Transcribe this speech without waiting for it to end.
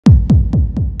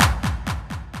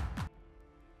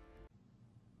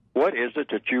What is it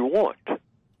that you want?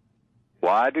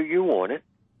 Why do you want it?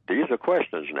 These are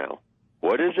questions now.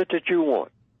 What is it that you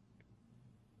want?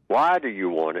 Why do you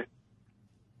want it?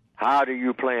 How do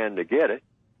you plan to get it?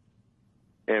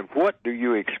 And what do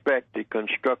you expect the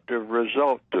constructive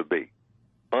result to be?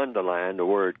 Underline the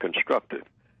word constructive,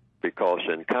 because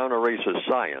in counter-racist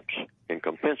science, in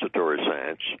compensatory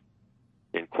science,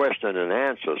 in question and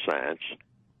answer science,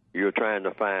 you're trying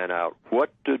to find out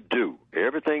what to do.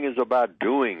 Everything is about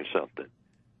doing something.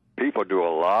 People do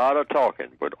a lot of talking,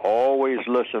 but always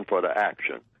listen for the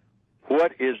action.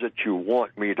 What is it you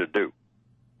want me to do?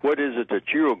 What is it that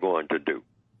you're going to do?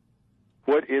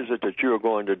 What is it that you're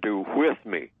going to do with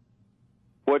me?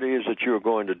 What is it you're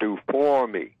going to do for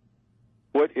me?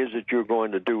 What is it you're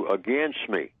going to do against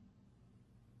me?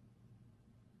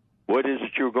 What is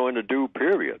it you're going to do,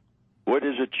 period? What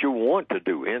is it you want to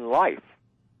do in life?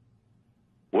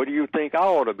 What do you think I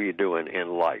ought to be doing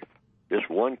in life? Just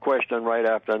one question right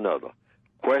after another.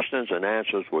 Questions and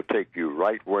answers will take you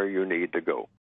right where you need to go.